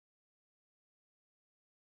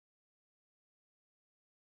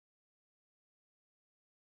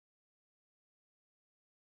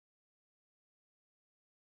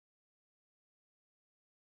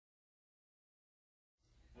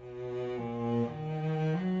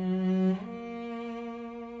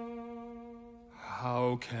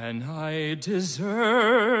can I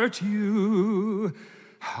desert you?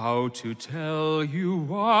 How to tell you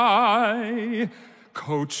why?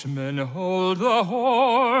 Coachman, hold the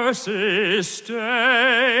horses,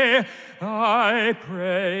 stay, I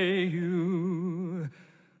pray you.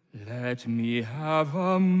 Let me have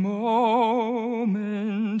a moment,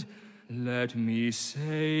 let me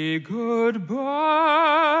say goodbye.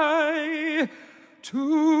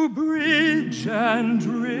 To bridge and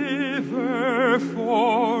river,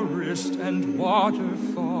 forest and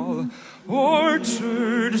waterfall,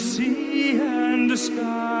 orchard, sea and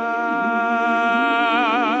sky.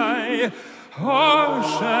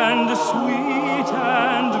 Harsh and sweet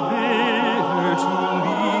and bitter to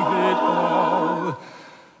leave it all.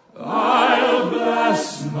 I'll bless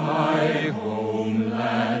my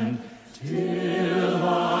homeland till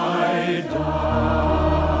I die.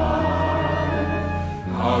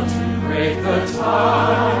 How to break the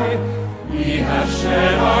tie? We have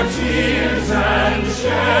shed our tears and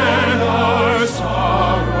shared our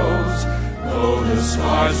sorrows. Though the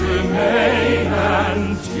scars remain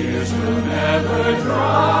and tears will never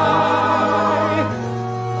dry,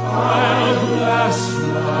 I'll bless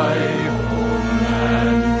my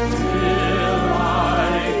homeland till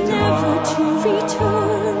I die. Never to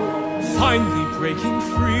return. Finally breaking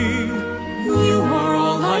free. You are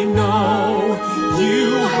all I know. You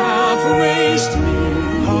have raised me.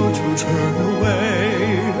 How to turn away,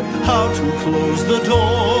 how to close the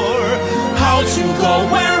door, how to go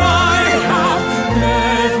where I have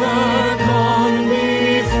never gone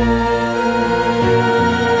before.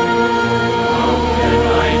 How can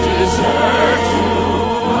I desert you?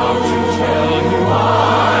 How to tell you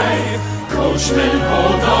why? Coachman,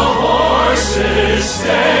 hold the horses,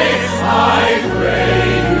 stay, I pray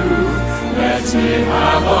you. Let me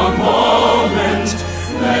have a moment,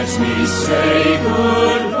 let me say goodbye.